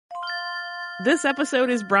This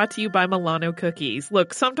episode is brought to you by Milano Cookies.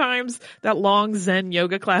 Look, sometimes that long Zen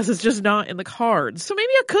yoga class is just not in the cards, so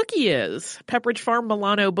maybe a cookie is. Pepperidge Farm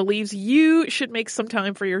Milano believes you should make some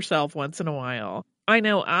time for yourself once in a while. I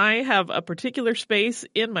know I have a particular space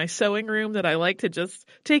in my sewing room that I like to just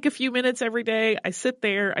take a few minutes every day. I sit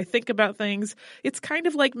there, I think about things. It's kind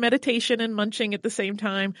of like meditation and munching at the same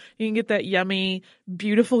time. You can get that yummy,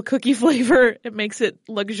 beautiful cookie flavor. It makes it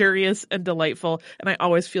luxurious and delightful, and I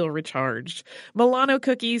always feel recharged. Milano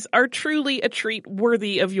cookies are truly a treat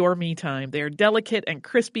worthy of your me time. They're delicate and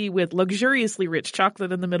crispy with luxuriously rich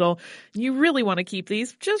chocolate in the middle. You really want to keep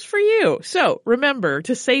these just for you. So remember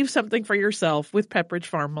to save something for yourself with Pepperidge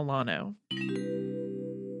Farm Milano.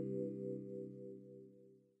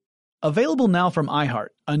 Available now from iHeart,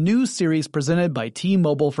 a new series presented by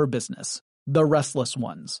T-Mobile for Business, The Restless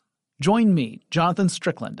Ones. Join me, Jonathan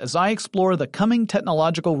Strickland, as I explore the coming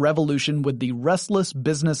technological revolution with the restless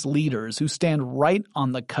business leaders who stand right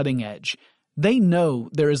on the cutting edge. They know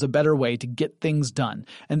there is a better way to get things done,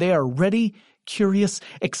 and they are ready, curious,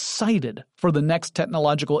 excited for the next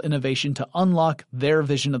technological innovation to unlock their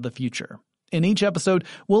vision of the future. In each episode,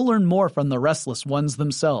 we'll learn more from the restless ones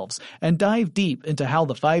themselves and dive deep into how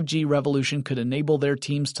the 5G revolution could enable their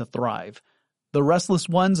teams to thrive. The Restless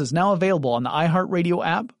Ones is now available on the iHeartRadio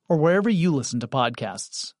app or wherever you listen to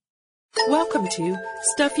podcasts. Welcome to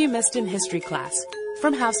Stuff You Missed in History Class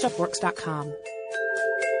from HowStuffWorks.com.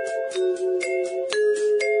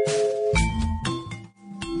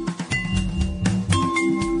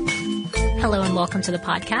 Hello and welcome to the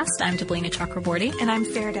podcast. I'm Deblina Chakraborty. And I'm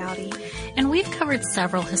Sarah Dowdy. And we've covered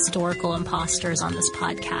several historical imposters on this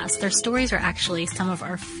podcast. Their stories are actually some of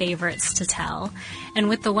our favorites to tell. And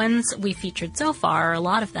with the ones we featured so far, a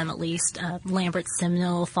lot of them at least, Lambert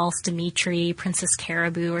Simnel, False Dimitri, Princess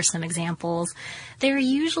Caribou are some examples. There are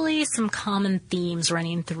usually some common themes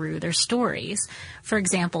running through their stories. For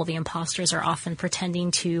example, the imposters are often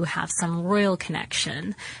pretending to have some royal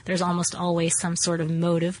connection. There's almost always some sort of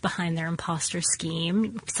motive behind their imposter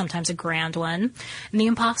scheme, sometimes a grand one. And the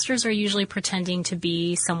imposters are usually pretending to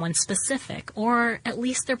be someone specific, or at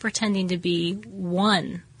least they're pretending to be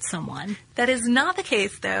someone. That is not the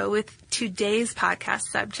case, though, with today's podcast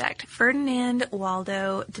subject, Ferdinand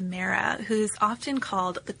Waldo Demara, who's often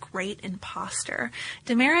called the Great Imposter.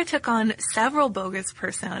 Demara took on several bogus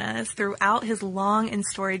personas throughout his long and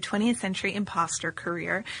storied 20th century imposter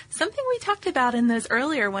career, something we talked about in those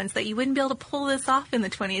earlier ones, that you wouldn't be able to pull this off in the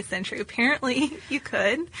 20th century. Apparently, you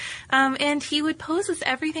could. And he would pose as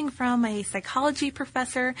everything from a psychology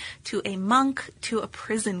professor to a monk to a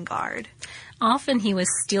prison guard. Often he was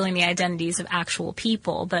stealing the identities of actual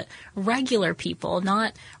people, but regular people,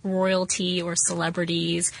 not royalty or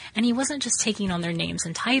celebrities. And he wasn't just taking on their names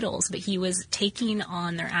and titles, but he was taking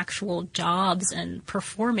on their actual jobs and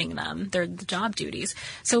performing them, the job duties.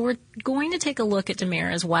 So we're going to take a look at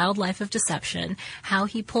Demara's wild life of deception, how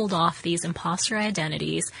he pulled off these imposter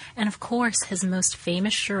identities, and of course his most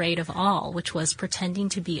famous charade of all, which was pretending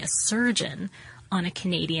to be a surgeon on a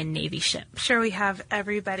Canadian Navy ship. Sure, we have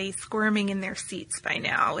everybody squirming in their seats by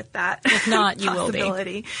now with that. If not, you will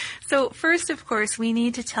be. So first, of course, we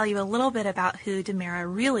need to tell you a little bit about who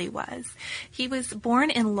Demara really was. He was born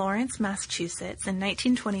in Lawrence, Massachusetts in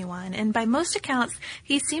 1921, and by most accounts,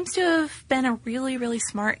 he seems to have been a really, really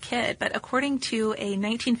smart kid. But according to a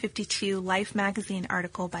 1952 Life magazine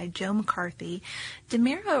article by Joe McCarthy,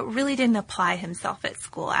 Demara really didn't apply himself at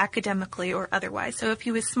school, academically or otherwise. So if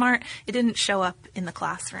he was smart, it didn't show up in the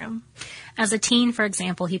classroom. As a teen, for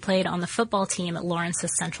example, he played on the football team at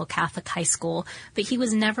Lawrence's Central Catholic High School, but he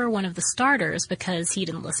was never one of the starters because he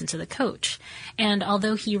didn't listen to the coach. And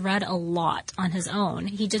although he read a lot on his own,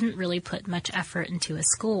 he didn't really put much effort into his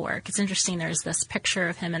schoolwork. It's interesting, there's this picture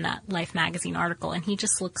of him in that Life magazine article, and he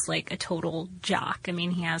just looks like a total jock. I mean,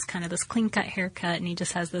 he has kind of this clean-cut haircut, and he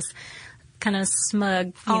just has this kind of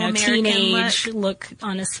smug, teenage look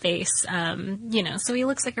on his face, so he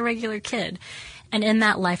looks like a regular kid. And in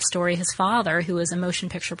that life story, his father, who was a motion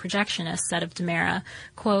picture projectionist, said of Demara,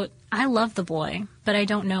 quote, "I love the boy, but I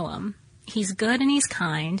don't know him. He's good and he's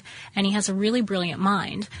kind, and he has a really brilliant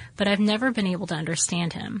mind, but I've never been able to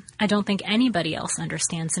understand him. I don't think anybody else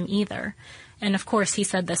understands him either." And of course, he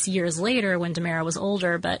said this years later when Demara was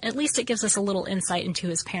older, but at least it gives us a little insight into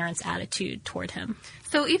his parents' attitude toward him.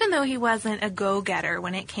 So even though he wasn't a go-getter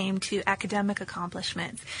when it came to academic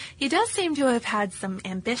accomplishments, he does seem to have had some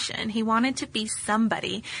ambition. He wanted to be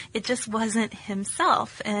somebody. It just wasn't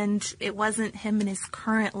himself, and it wasn't him in his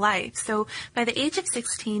current life. So by the age of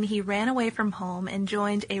 16, he ran away from home and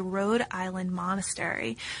joined a Rhode Island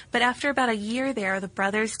monastery. But after about a year there, the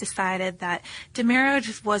brothers decided that Demara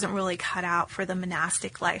just wasn't really cut out for the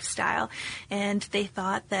monastic lifestyle, and they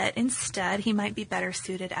thought that instead he might be better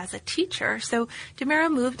suited as a teacher. So Demara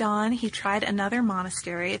moved on. He tried another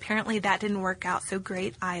monastery. Apparently that didn't work out so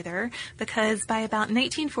great either, because by about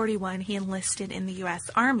 1941 he enlisted in the U.S.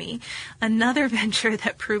 Army, another venture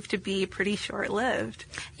that proved to be pretty short-lived.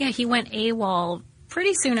 Yeah, he went AWOL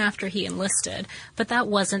pretty soon after he enlisted, but that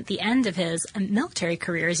wasn't the end of his military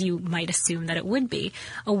career, as you might assume that it would be.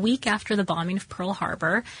 A week after the bombing of Pearl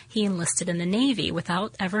Harbor, he enlisted in the Navy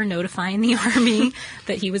without ever notifying the Army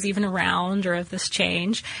that he was even around or of this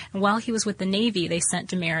change. And while he was with the Navy, they sent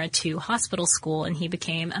Demara to hospital school, and he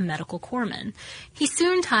became a medical corpsman. He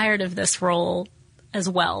soon tired of this role as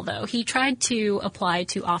well, though. He tried to apply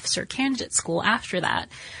to officer candidate school after that.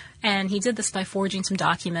 And he did this by forging some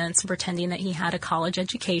documents and pretending that he had a college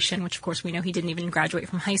education, which of course we know he didn't even graduate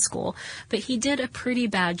from high school. But he did a pretty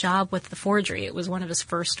bad job with the forgery. It was one of his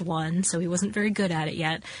first ones, so he wasn't very good at it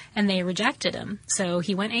yet. And they rejected him. So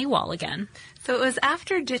he went AWOL again. So it was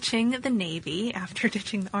after ditching the Navy, after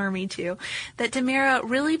ditching the Army too, that Demara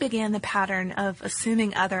really began the pattern of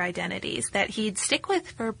assuming other identities that he'd stick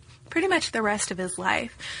with for pretty much the rest of his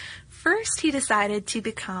life. First, he decided to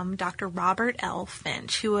become Dr. Robert L.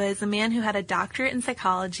 Finch, who was a man who had a doctorate in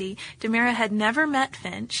psychology. Demara had never met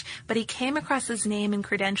Finch, but he came across his name and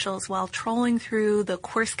credentials while trolling through the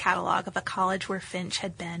course catalog of a college where Finch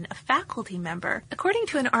had been a faculty member. According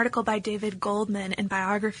to an article by David Goldman in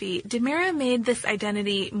Biography, Demara made this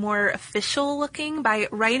identity more official looking by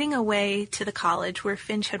writing away to the college where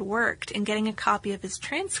Finch had worked and getting a copy of his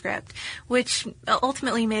transcript, which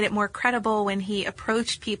ultimately made it more credible when he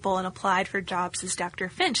approached people and applied for jobs as Dr.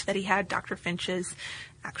 Finch, that he had Dr. Finch's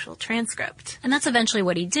actual transcript. And that's eventually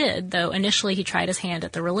what he did, though initially he tried his hand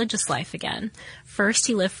at the religious life again. First,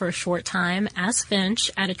 he lived for a short time as Finch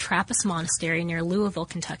at a Trappist monastery near Louisville,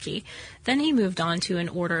 Kentucky. Then he moved on to an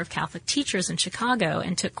order of Catholic teachers in Chicago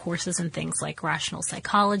and took courses in things like rational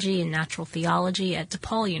psychology and natural theology at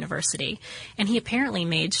DePaul University. And he apparently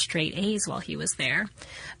made straight A's while he was there.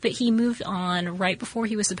 But he moved on right before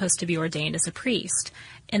he was supposed to be ordained as a priest.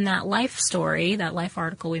 In that life story, that life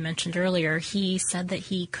article we mentioned earlier, he said that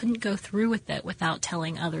he couldn't go through with it without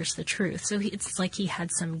telling others the truth. So it's like he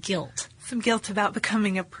had some guilt. Some guilt about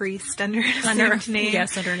becoming a priest under an assumed name.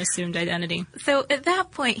 Yes, under an assumed identity. So at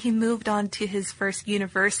that point, he moved on to his first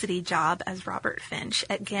university job as Robert Finch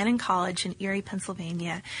at Gannon College in Erie,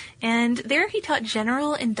 Pennsylvania. And there he taught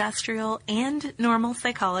general, industrial, and normal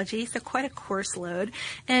psychology, so quite a course load,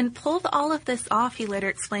 and pulled all of this off, he later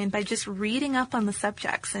explained, by just reading up on the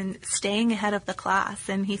subjects and staying ahead of the class.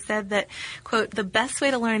 And he said that, quote, the best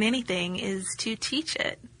way to learn anything is to teach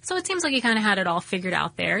it. So it seems like he kind of had it all figured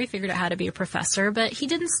out there. He figured out how to be a professor, but he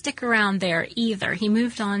didn't stick around there either. He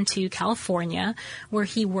moved on to California, where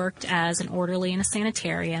he worked as an orderly in a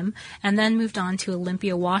sanitarium, and then moved on to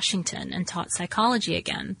Olympia, Washington, and taught psychology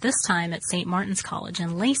again, this time at St. Martin's College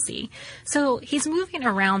in Lacey. So he's moving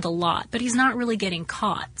around a lot, but he's not really getting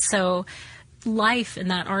caught. So Life, in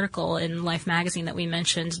that article in Life magazine that we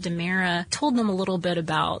mentioned, Demara told them a little bit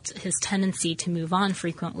about his tendency to move on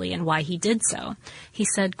frequently and why he did so. He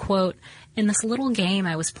said, quote, "In this little game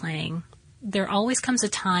I was playing, there always comes a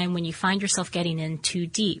time when you find yourself getting in too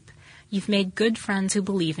deep. You've made good friends who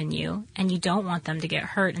believe in you, and you don't want them to get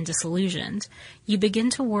hurt and disillusioned. You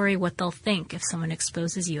begin to worry what they'll think if someone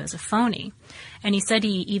exposes you as a phony." And he said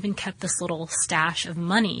he even kept this little stash of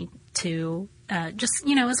money to just,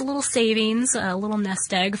 as a little savings, a little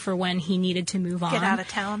nest egg for when he needed to move on. Get out of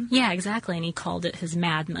town. Yeah, exactly. And he called it his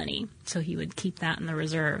mad money. So he would keep that in the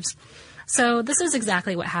reserves. So this is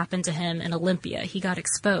exactly what happened to him in Olympia. He got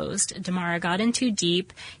exposed. Demara got in too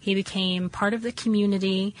deep. He became part of the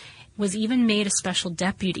community, was even made a special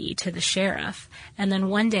deputy to the sheriff. And then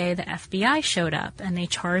one day the FBI showed up and they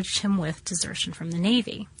charged him with desertion from the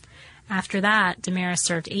Navy. After that, Demara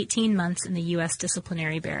served 18 months in the U.S.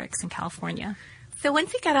 disciplinary barracks in California. So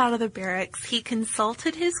once he got out of the barracks, he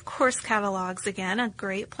consulted his course catalogs again, a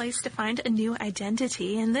great place to find a new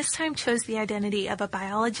identity, and this time chose the identity of a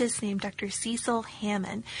biologist named Dr. Cecil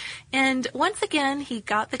Hammond. And once again, he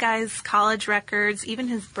got the guy's college records, even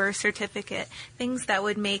his birth certificate, things that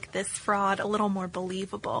would make this fraud a little more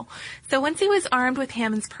believable. So once he was armed with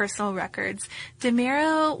Hammond's personal records,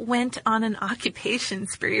 Demara went on an occupation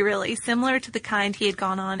spree, really, similar to the kind he had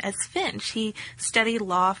gone on as Finch. He studied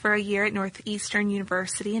law for a year at Northeastern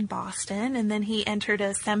University in Boston, and then he entered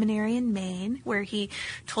a seminary in Maine where he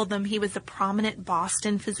told them he was a prominent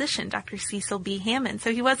Boston physician, Dr. Cecil B. Hammond.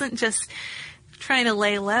 So he wasn't just trying to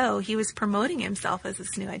lay low. He was promoting himself as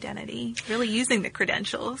this new identity, really using the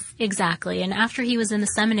credentials. Exactly. And after he was in the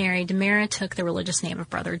seminary, Demara took the religious name of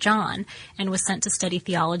Brother John and was sent to study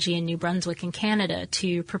theology in New Brunswick in Canada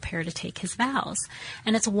to prepare to take his vows.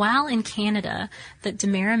 And it's while in Canada that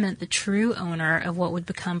Demara met the true owner of what would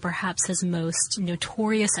become perhaps his most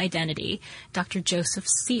notorious identity, Dr. Joseph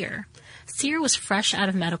Cyr. Cyr was fresh out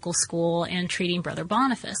of medical school and treating Brother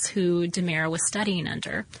Boniface, who Demara was studying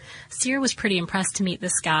under. Cyr was pretty impressed to meet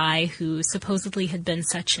this guy who supposedly had been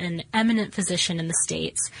such an eminent physician in the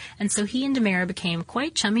States, and so he and Demara became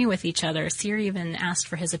quite chummy with each other. Cyr even asked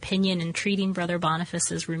for his opinion in treating Brother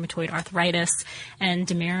Boniface's rheumatoid arthritis, and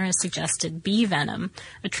Demara suggested bee venom,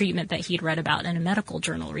 a treatment that he'd read about in a medical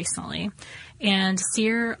journal recently. And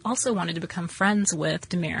Cyr also wanted to become friends with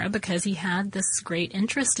Demara because he had this great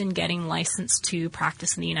interest in getting licensed to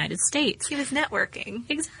practice in the United States. He was networking.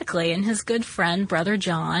 Exactly, and his good friend, Brother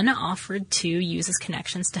John, offered to use his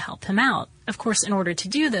connections to help him out. Of course, in order to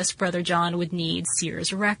do this, Brother John would need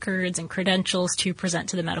Cyr's records and credentials to present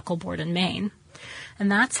to the medical board in Maine.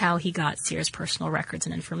 And that's how he got Cyr's personal records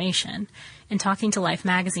and information. In talking to Life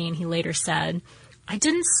magazine, he later said, "I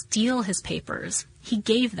didn't steal his papers. He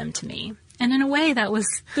gave them to me." And in a way, that was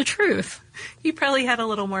the truth. You probably had a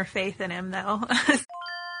little more faith in him, though.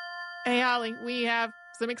 Hey, Holly, we have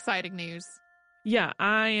some exciting news. Yeah,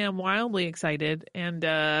 I am wildly excited, and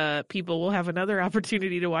people will have another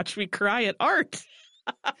opportunity to watch me cry at art.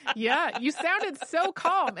 Yeah, you sounded so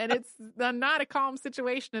calm, and it's not a calm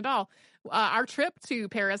situation at all. Our trip to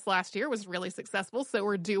Paris last year was really successful, so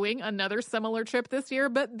we're doing another similar trip this year,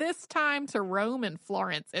 but this time to Rome and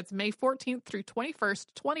Florence. It's May 14th through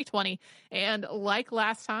 21st, 2020, and like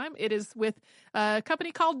last time, it is with a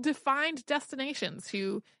company called Defined Destinations,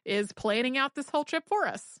 who is planning out this whole trip for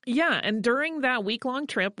us. Yeah, and during that week-long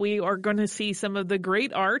trip, we are going to see some of the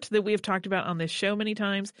great art that we have talked about on this show many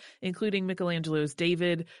times, including Michelangelo's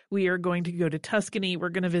David. We are going to go to Tuscany. We're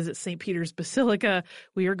going to visit St. Peter's Basilica.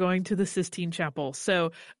 We are going to the Sistine Chapel.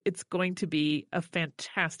 So it's going to be a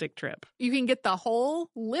fantastic trip. You can get the whole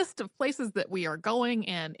list of places that we are going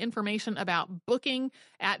and information about booking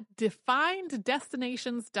at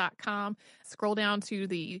defineddestinations.com. Scroll down to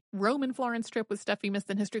the Rome and Florence trip with stuff you missed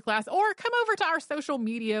in history class, or come over to our social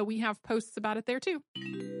media. We have posts about it there too.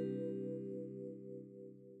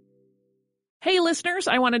 Hey, listeners,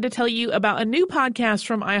 I wanted to tell you about a new podcast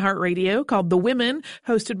from iHeartRadio called The Women,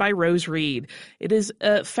 hosted by Rose Reed. It is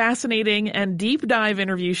a fascinating and deep dive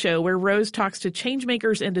interview show where Rose talks to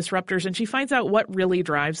changemakers and disruptors, and she finds out what really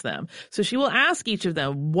drives them. So she will ask each of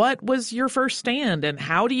them, what was your first stand, and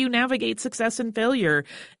how do you navigate success and failure?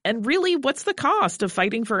 And really, what's the cost of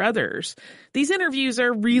fighting for others? These interviews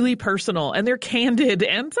are really personal, and they're candid,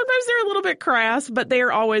 and sometimes they're a little bit crass, but they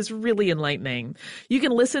are always really enlightening. You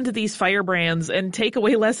can listen to these firebrands and take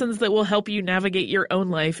away lessons that will help you navigate your own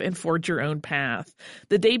life and forge your own path.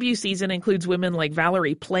 The debut season includes women like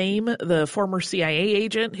Valerie Plame, the former CIA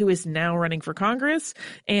agent who is now running for Congress,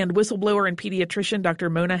 and whistleblower and pediatrician Dr.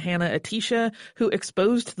 Mona Hanna-Attisha, who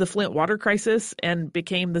exposed the Flint water crisis and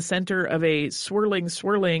became the center of a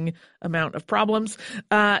swirling amount of problems,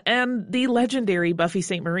 and the legendary Buffy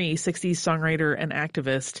St. Marie, 60s songwriter and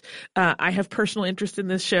activist. I have personal interest in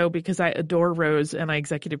this show because I adore Rose and I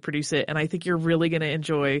executive produce it, and I think you're really going to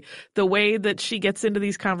enjoy the way that she gets into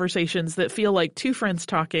these conversations that feel like two friends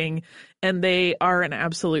talking, and they are an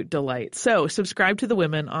absolute delight. So subscribe to The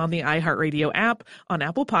Women on the iHeartRadio app, on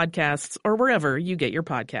Apple Podcasts, or wherever you get your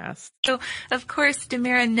podcasts. So, of course,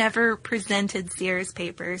 Demara never presented Cyr's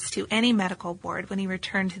papers to any medical board when he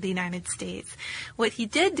returned to the United States. What he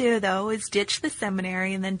did do, though, is ditch the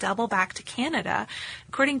seminary and then double back to Canada.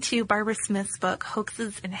 According to Barbara Smith's book,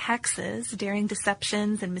 Hoaxes and Hexes, Daring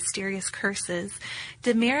Deceptions and Mysterious Curses,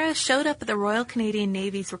 Demara showed up at the Royal Canadian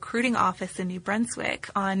Navy's recruiting office in New Brunswick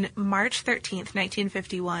on March 13th,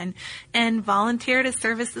 1951, and volunteered his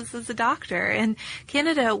services as a doctor. And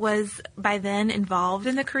Canada was by then involved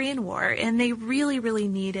in the Korean War, and they really, really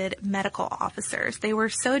needed medical officers. They were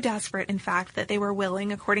so desperate, in fact, that they were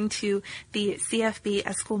willing, according to the CFB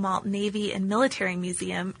Esquimalt Navy and Military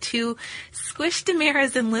Museum, to squish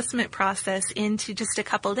Demara's enlistment process into just a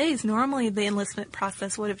couple days. Normally, the enlistment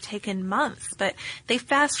process would have taken months, but they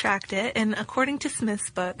fast-tracked it, and according to Smith's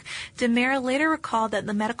book, Demara later recalled that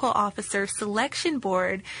the medical officers Officer Selection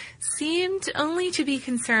Board seemed only to be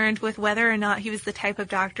concerned with whether or not he was the type of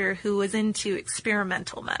doctor who was into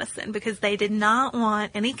experimental medicine, because they did not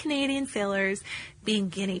want any Canadian sailors being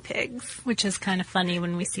guinea pigs. Which is kind of funny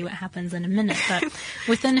when we see what happens in a minute. But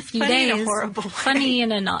within a few Funny days... in a horrible way. Funny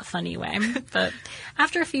in a not funny way. But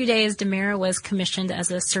after a few days, Demara was commissioned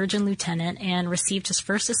as a surgeon lieutenant and received his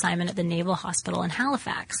first assignment at the Naval Hospital in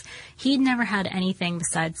Halifax. He'd never had anything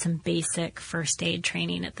besides some basic first aid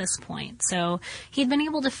training at this point. So he'd been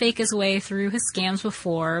able to fake his way through his scams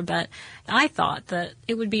before, but I thought that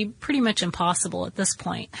it would be pretty much impossible at this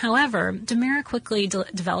point. However, Demara quickly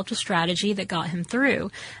developed a strategy that got him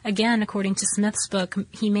through. Again, according to Smith's book,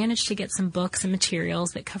 he managed to get some books and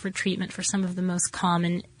materials that covered treatment for some of the most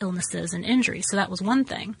common illnesses and injuries. So that was one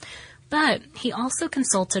thing. But he also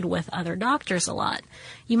consulted with other doctors a lot.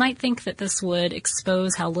 You might think that this would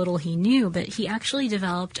expose how little he knew, but he actually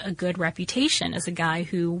developed a good reputation as a guy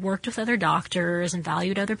who worked with other doctors and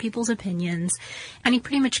valued other people's opinions, and he'd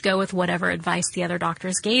pretty much go with whatever advice the other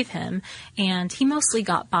doctors gave him, and he mostly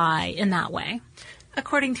got by in that way.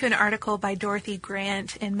 According to an article by Dorothy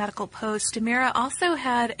Grant in Medical Post, Demara also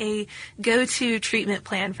had a go-to treatment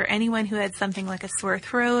plan for anyone who had something like a sore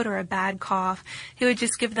throat or a bad cough. He would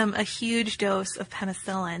just give them a huge dose of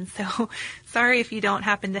penicillin. So sorry if you don't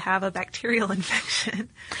happen to have a bacterial infection.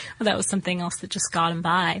 Well, that was something else that just got him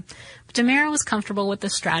by. Demara was comfortable with the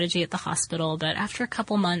strategy at the hospital, but after a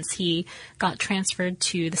couple months, he got transferred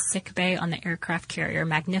to the sick bay on the aircraft carrier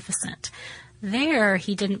Magnificent. There,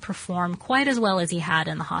 he didn't perform quite as well as he had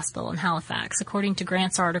in the hospital in Halifax. According to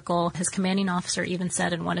Grant's article, his commanding officer even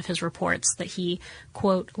said in one of his reports that he,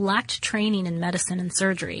 quote, lacked training in medicine and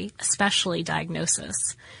surgery, especially diagnosis.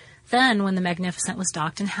 Then, when the Magnificent was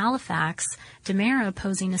docked in Halifax, Demara,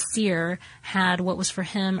 posing as Seer, had what was for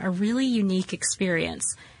him a really unique experience.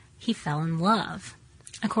 He fell in love.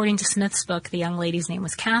 According to Smith's book, the young lady's name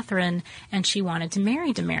was Catherine, and she wanted to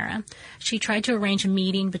marry Demara. She tried to arrange a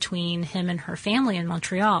meeting between him and her family in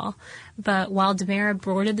Montreal, but while Demara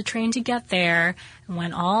boarded the train to get there and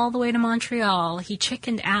went all the way to Montreal, he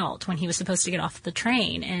chickened out when he was supposed to get off the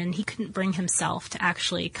train, and he couldn't bring himself to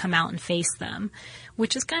actually come out and face them,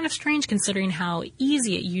 which is kind of strange considering how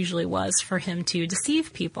easy it usually was for him to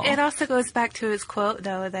deceive people. It also goes back to his quote,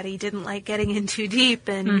 though, that he didn't like getting in too deep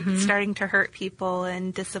and starting to hurt people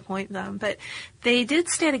and disappoint them. But they did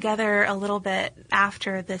stay together a little bit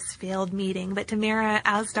after this failed meeting. But Demara,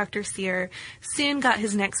 as Dr. Seer, soon got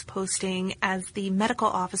his next posting as the medical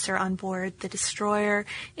officer on board the destroyer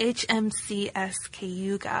HMCS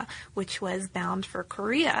Cayuga, which was bound for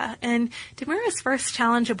Korea. And Demara's first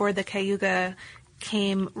challenge aboard the Cayuga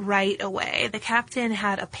came right away. The captain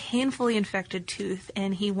had a painfully infected tooth,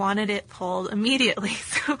 and he wanted it pulled immediately.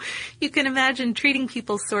 So you can imagine treating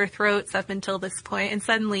people's sore throats up until this point, and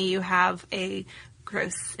suddenly you have a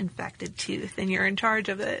gross infected tooth and you're in charge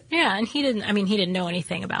of it. Yeah, and he didn't know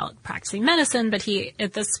anything about practicing medicine, but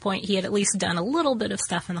at this point he had at least done a little bit of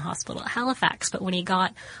stuff in the hospital at Halifax. But when he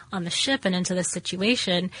got on the ship and into this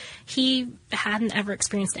situation, he hadn't ever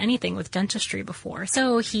experienced anything with dentistry before.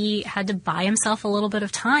 So he had to buy himself a little bit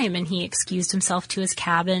of time, and he excused himself to his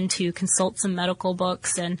cabin to consult some medical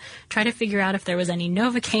books and try to figure out if there was any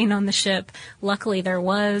Novocaine on the ship. Luckily there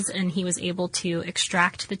was, and he was able to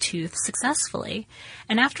extract the tooth successfully.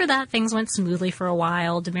 And after that, things went smoothly for a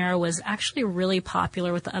while. Demara was actually really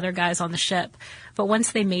popular with the other guys on the ship. But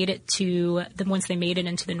once they made it into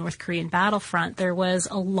the North Korean battlefront, there was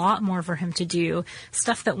a lot more for him to do,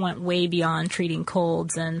 stuff that went way beyond treating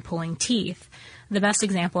colds and pulling teeth. The best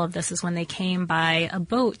example of this is when they came by a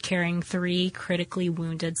boat carrying 3 critically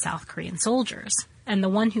wounded South Korean soldiers. And the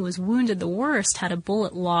one who was wounded the worst had a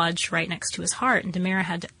bullet lodged right next to his heart, and Demara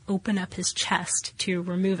had to open up his chest to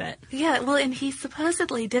remove it. Yeah, well, and he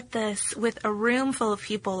supposedly did this with a room full of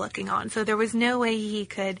people looking on, so there was no way he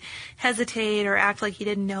could hesitate or act like he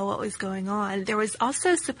didn't know what was going on. There was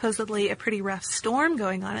also supposedly a pretty rough storm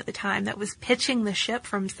going on at the time that was pitching the ship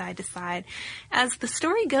from side to side. As the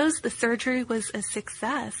story goes, the surgery was a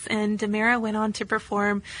success, and Demara went on to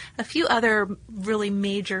perform a few other really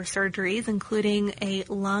major surgeries, including a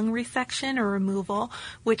lung resection or removal,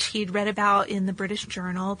 which he'd read about in the British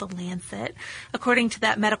journal, The Lancet. According to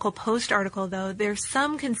that Medical Post article, though, there's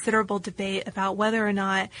some considerable debate about whether or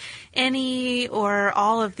not any or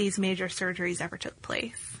all of these major surgeries ever took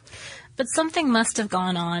place. But something must have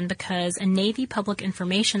gone on because a Navy public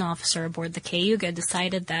information officer aboard the Cayuga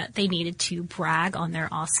decided that they needed to brag on their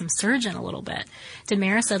awesome surgeon a little bit.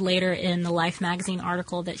 Demara said later in the Life magazine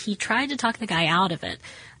article that he tried to talk the guy out of it.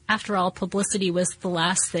 After all, publicity was the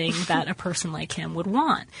last thing that a person like him would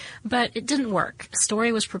want. But it didn't work. A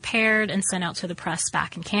story was prepared and sent out to the press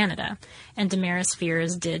back in Canada. And Demara's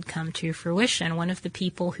fears did come to fruition. One of the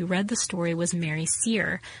people who read the story was Mary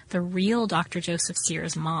Sear, the real Dr. Joseph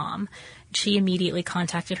Sear's mom. She immediately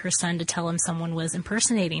contacted her son to tell him someone was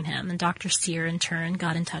impersonating him, and Dr. Sear, in turn,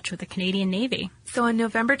 got in touch with the Canadian Navy. So on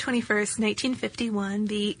November 21st, 1951,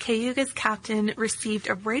 the Cayuga's captain received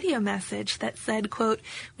a radio message that said, quote,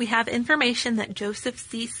 "We have information that Joseph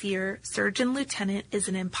C. Sear, Surgeon Lieutenant, is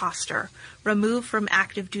an imposter. Remove from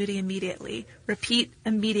active duty immediately. Repeat,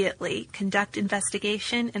 immediately. Conduct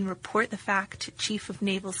investigation and report the fact to Chief of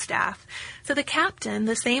Naval Staff." So the captain,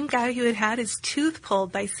 the same guy who had had his tooth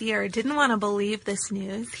pulled by Sear, didn't want to believe this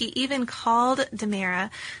news. He even called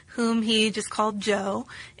Demara, whom he just called Joe,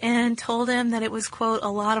 and told him that it was, quote, "a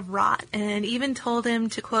lot of rot," and even told him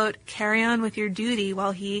to, quote, "carry on with your duty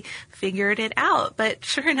while he figured it out." But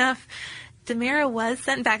sure enough, Demara was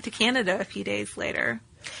sent back to Canada a few days later.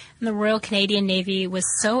 And the Royal Canadian Navy was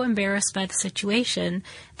so embarrassed by the situation,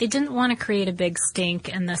 they didn't want to create a big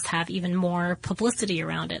stink and thus have even more publicity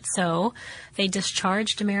around it. So they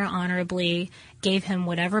discharged Demara honorably, gave him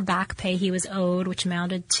whatever back pay he was owed, which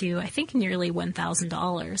amounted to, I think, nearly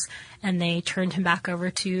 $1,000, and they turned him back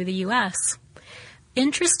over to the U.S.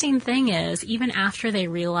 Interesting thing is, even after they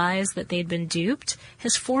realized that they'd been duped,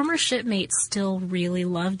 his former shipmates still really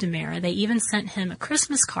loved Demara. They even sent him a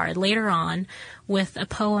Christmas card later on with a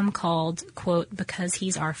poem called, quote, "Because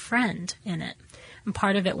He's Our Friend" in it. And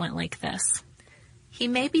part of it went like this. "He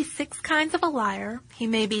may be 6 kinds of a liar, he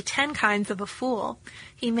may be 10 kinds of a fool,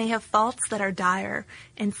 he may have faults that are dire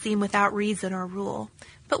and seem without reason or rule.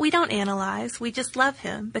 But we don't analyze, we just love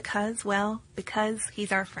him because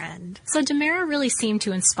he's our friend." So Demara really seemed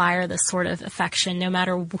to inspire this sort of affection no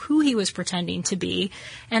matter who he was pretending to be.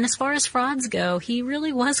 And as far as frauds go, he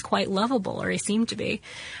really was quite lovable, or he seemed to be.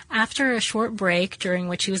 After a short break during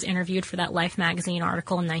which he was interviewed for that Life magazine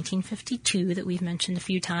article in 1952 that we've mentioned a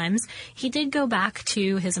few times, he did go back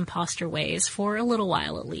to his imposter ways for a little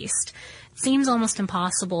while at least. It seems almost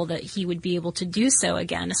impossible that he would be able to do so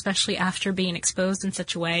again, especially after being exposed in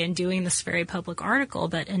such a way and doing this very public article.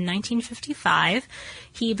 But in 1955,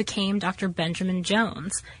 he became Dr. Benjamin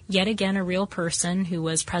Jones, yet again a real person who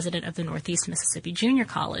was president of the Northeast Mississippi Junior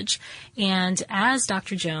College. And as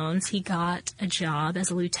Dr. Jones, he got a job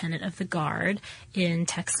as a lieutenant of the Guard in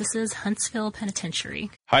Texas's Huntsville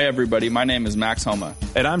Penitentiary. Hi, everybody. My name is Max Homa.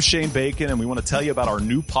 And I'm Shane Bacon, and we want to tell you about our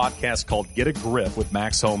new podcast called Get a Grip with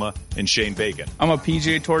Max Homa and Shane Bacon. I'm a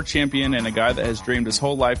PGA Tour champion and a guy that has dreamed his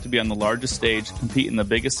whole life to be on the largest stage, compete in the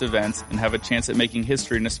biggest events, and have a chance at making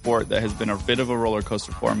history in a sport that has been a bit of a roller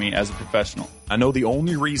coaster for me as a professional. I know the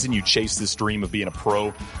only reason you chase this dream of being a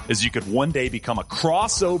pro is you could one day become a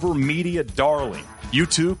crossover media darling. You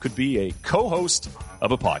too could be a co-host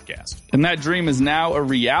of a podcast. And that dream is now a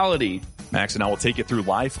reality. Max and I will take you through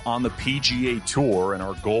life on the PGA Tour, and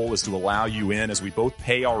our goal is to allow you in as we both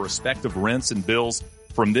pay our respective rents and bills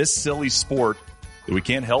from this silly sport that we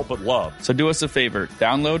can't help but love. So do us a favor,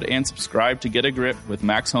 download and subscribe to Get a Grip with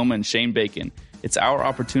Max Homa and Shane Bacon. It's our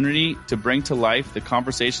opportunity to bring to life the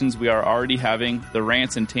conversations we are already having, the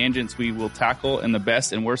rants and tangents we will tackle, and the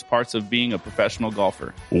best and worst parts of being a professional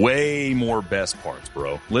golfer. Way more best parts,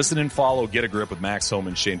 bro. Listen and follow Get a Grip with Max Homa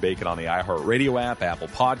and Shane Bacon on the iHeartRadio app, Apple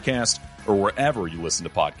Podcast, or wherever you listen to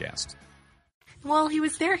podcasts. While he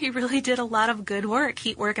was there, he really did a lot of good work.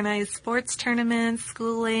 He organized sports tournaments,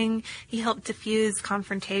 schooling. He helped diffuse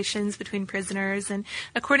confrontations between prisoners. And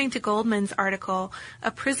according to Goldman's article, a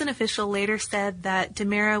prison official later said that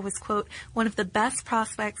Demara was, quote, "one of the best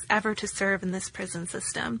prospects ever to serve in this prison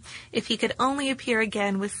system. If he could only appear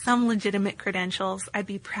again with some legitimate credentials, I'd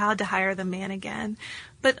be proud to hire the man again."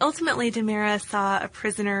 But ultimately, Demara saw a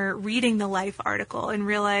prisoner reading the Life article and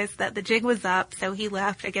realized that the jig was up, so he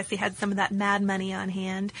left. I guess he had some of that mad money on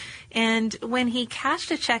hand. And when he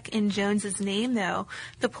cashed a check in Jones's name, though,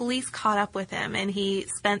 the police caught up with him, and he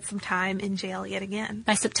spent some time in jail yet again.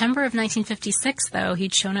 By September of 1956, though,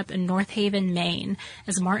 he'd shown up in North Haven, Maine,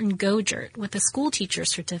 as Martin Gojert with a school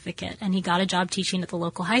teacher's certificate, and he got a job teaching at the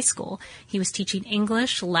local high school. He was teaching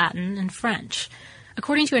English, Latin, and French.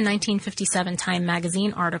 According to a 1957 Time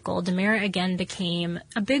magazine article, Demara again became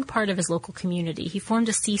a big part of his local community. He formed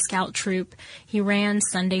a Sea Scout troop, he ran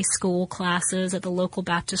Sunday school classes at the local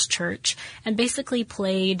Baptist church, and basically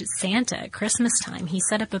played Santa at Christmas time. He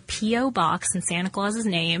set up a P.O. box in Santa Claus's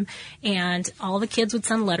name, and all the kids would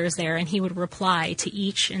send letters there, and he would reply to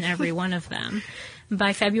each and every one of them.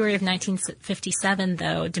 By February of 1957,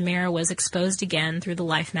 though, Demara was exposed again through the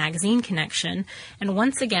Life magazine connection, and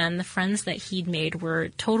once again, the friends that he'd made were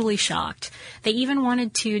totally shocked. They even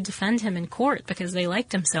wanted to defend him in court because they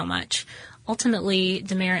liked him so much. Ultimately,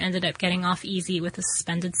 Demara ended up getting off easy with a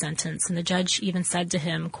suspended sentence, and the judge even said to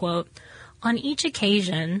him, quote, "On each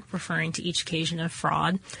occasion," referring to each occasion of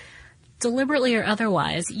fraud, "deliberately or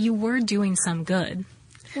otherwise, you were doing some good."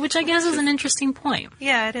 Which I guess is an interesting point.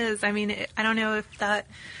 Yeah, it is. I mean, I don't know if that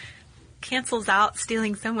cancels out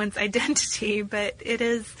stealing someone's identity, but it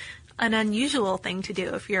is an unusual thing to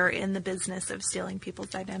do if you're in the business of stealing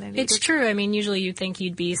people's identity. It's true. I mean, usually you'd think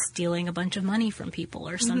you'd be stealing a bunch of money from people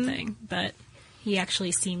or something, but he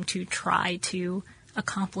actually seemed to try to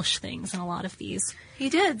accomplish things in a lot of these He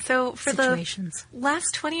did. So for situations. The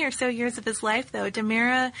last 20 or so years of his life, though,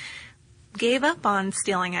 Demara gave up on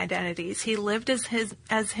stealing identities. He lived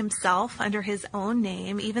as himself under his own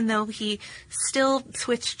name, even though he still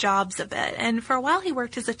switched jobs a bit. And for a while he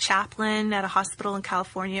worked as a chaplain at a hospital in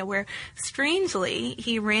California where, strangely,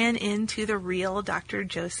 he ran into the real Dr.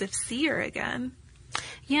 Joseph Sear again.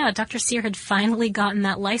 Yeah, Dr. Sear had finally gotten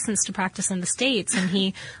that license to practice in the States, and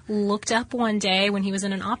he looked up one day when he was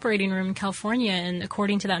in an operating room in California, and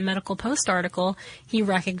according to that Medical Post article, he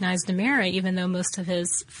recognized Demara, even though most of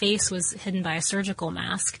his face was hidden by a surgical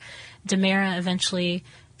mask. Demara eventually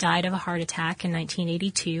died of a heart attack in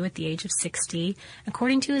 1982 at the age of 60.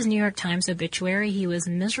 According to his New York Times obituary, he was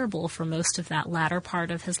miserable for most of that latter part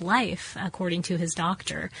of his life, according to his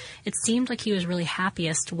doctor. It seemed like he was really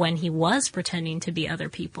happiest when he was pretending to be other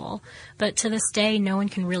people. But to this day, no one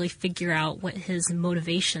can really figure out what his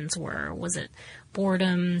motivations were. Was it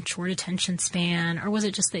boredom, short attention span, or was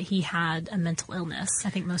it just that he had a mental illness? I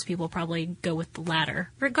think most people probably go with the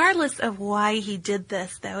latter. Regardless of why he did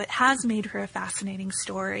this, though, it has made for a fascinating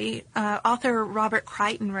story. Author Robert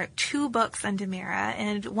Crichton wrote 2 books on Demara,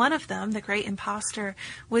 and one of them, The Great Imposter,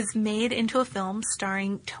 was made into a film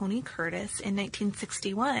starring Tony Curtis in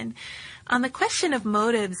 1961. On the question of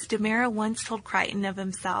motives, Demara once told Crichton of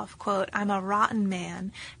himself, quote, "I'm a rotten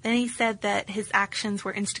man." Then he said that his actions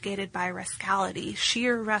were instigated by rascality,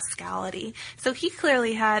 sheer rascality. So he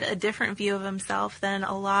clearly had a different view of himself than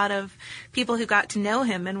a lot of people who got to know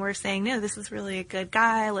him and were saying, no, this is really a good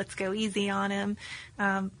guy, let's go easy on him.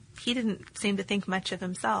 He didn't seem to think much of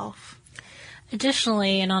himself.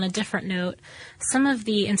 Additionally, and on a different note, some of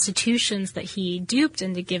the institutions that he duped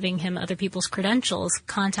into giving him other people's credentials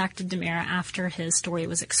contacted Demara after his story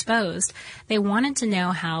was exposed. They wanted to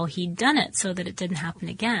know how he'd done it so that it didn't happen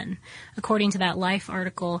again. According to that Life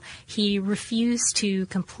article, he refused to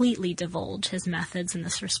completely divulge his methods in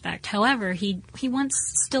this respect. However, he once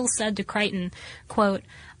still said to Crichton, quote,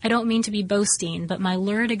 "I don't mean to be boasting, but my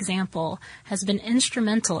lurid example has been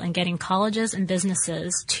instrumental in getting colleges and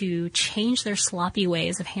businesses to change their sloppy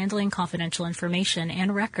ways of handling confidential information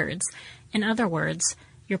and records. In other words,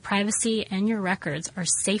 your privacy and your records are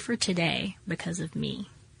safer today because of me."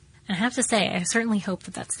 And I have to say, I certainly hope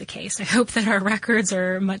that that's the case. I hope that our records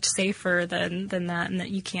are much safer than that, and that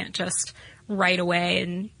you can't just right away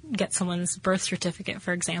and get someone's birth certificate,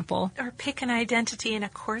 for example. Or pick an identity in a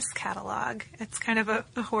course catalog. It's kind of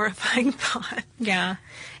a horrifying thought. Yeah.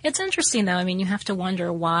 It's interesting, though. I mean, you have to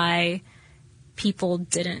wonder why people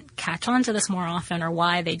didn't catch on to this more often, or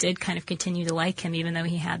why they did kind of continue to like him, even though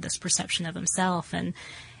he had this perception of himself.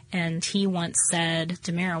 And he once said,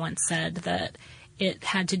 Demara once said, that it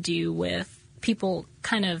had to do with people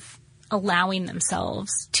kind of allowing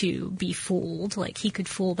themselves to be fooled. Like, he could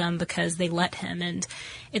fool them because they let him. And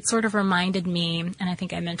it sort of reminded me, and I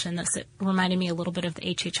think I mentioned this, it reminded me a little bit of the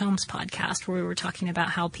H.H. Holmes podcast, where we were talking about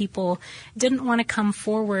how people didn't want to come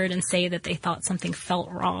forward and say that they thought something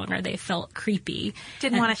felt wrong or they felt creepy.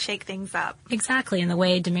 Didn't want to shake things up. Exactly. And the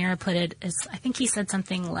way Demara put it is, I think he said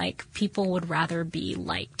something like, people would rather be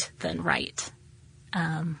liked than right,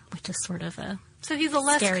 which is sort of a So he's a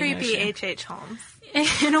less creepy notion. H.H. Holmes.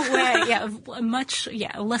 In a way,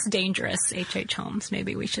 yeah, less dangerous H.H. Holmes,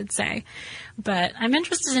 maybe we should say. But I'm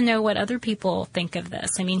interested to know what other people think of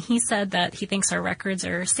this. I mean, he said that he thinks our records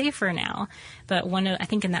are safer now, but I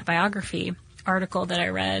think in that biography article that I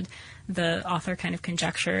read, the author kind of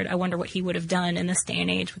conjectured, I wonder what he would have done in this day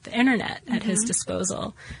and age with the internet at his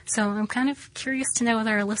disposal. So I'm kind of curious to know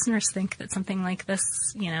whether our listeners think that something like this,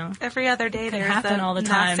 every other day could there's happen all the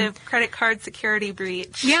time. Massive credit card security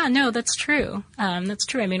breach. Yeah, no, that's true. That's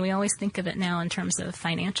true. I mean, we always think of it now in terms of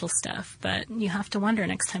financial stuff, but you have to wonder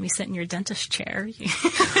next time you sit in your dentist chair.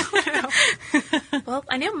 Well,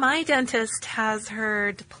 I know my dentist has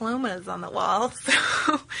her diplomas on the wall,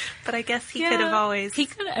 but I guess he could have always. He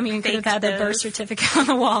could have had the birth certificate on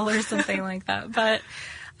the wall or something like that. But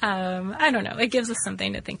I don't know. It gives us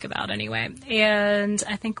something to think about anyway. And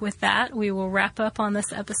I think with that, we will wrap up on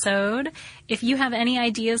this episode. If you have any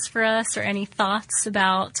ideas for us or any thoughts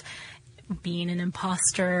about being an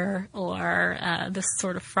imposter or this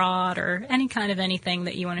sort of fraud or any kind of anything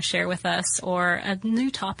that you want to share with us, or a new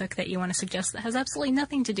topic that you want to suggest that has absolutely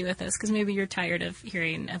nothing to do with this, because maybe you're tired of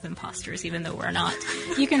hearing of imposters even though we're not,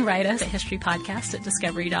 you can write us at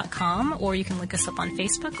historypodcast@discovery.com, or you can look us up on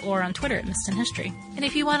Facebook or on Twitter at Missed in History. And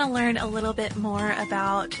if you want to learn a little bit more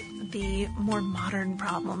about the more modern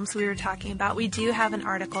problems we were talking about, we do have an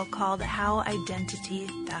article called How Identity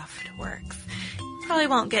Theft Works. Probably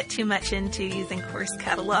won't get too much into using horse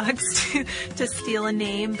catalogs to steal a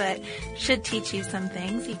name, but should teach you some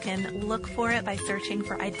things. You can look for it by searching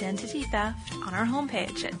for identity theft on our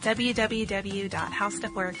homepage at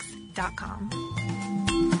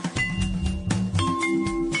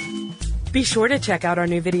www.howstuffworks.com. Be sure to check out our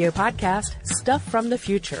new video podcast, Stuff from the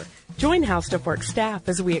Future. Join How Stuff Works staff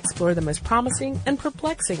as we explore the most promising and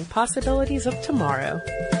perplexing possibilities of tomorrow.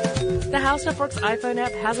 The How Stuff Works iPhone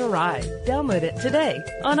app has arrived. Download it today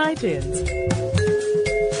on iTunes.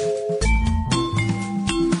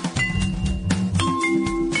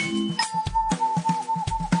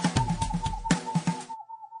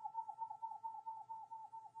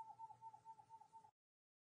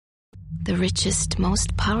 The richest,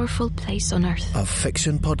 most powerful place on earth. A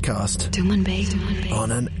fiction podcast. Tumen Bay.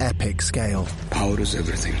 On an epic scale. Power is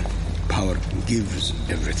everything. Power gives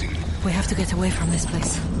everything. We have to get away from this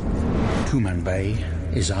place. Tumen Bay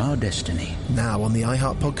is our destiny. Now on the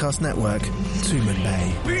iHeart Podcast Network, Tumen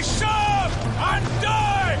Bay. Be sharp and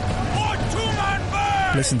die for Tumen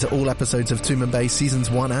Bay! Listen to all episodes of Tumen Bay Seasons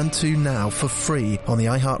 1 and 2 now for free on the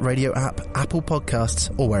iHeart Radio app, Apple Podcasts,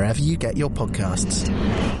 or wherever you get your podcasts.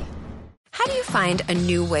 How do you find a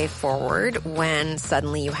new way forward when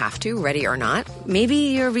suddenly you have to, ready or not? Maybe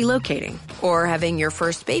you're relocating, or having your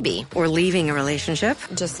first baby, or leaving a relationship,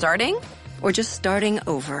 just starting, or just starting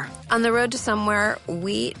over. On the road to somewhere,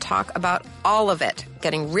 we talk about all of it,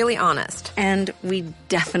 getting really honest. And we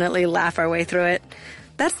definitely laugh our way through it.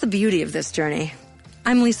 That's the beauty of this journey.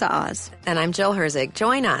 I'm Lisa Oz. And I'm Jill Herzig.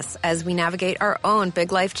 Join us as we navigate our own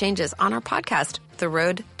big life changes on our podcast, The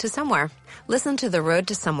Road to Somewhere. Listen to The Road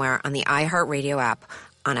to Somewhere on the iHeartRadio app,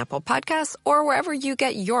 on Apple Podcasts, or wherever you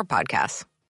get your podcasts.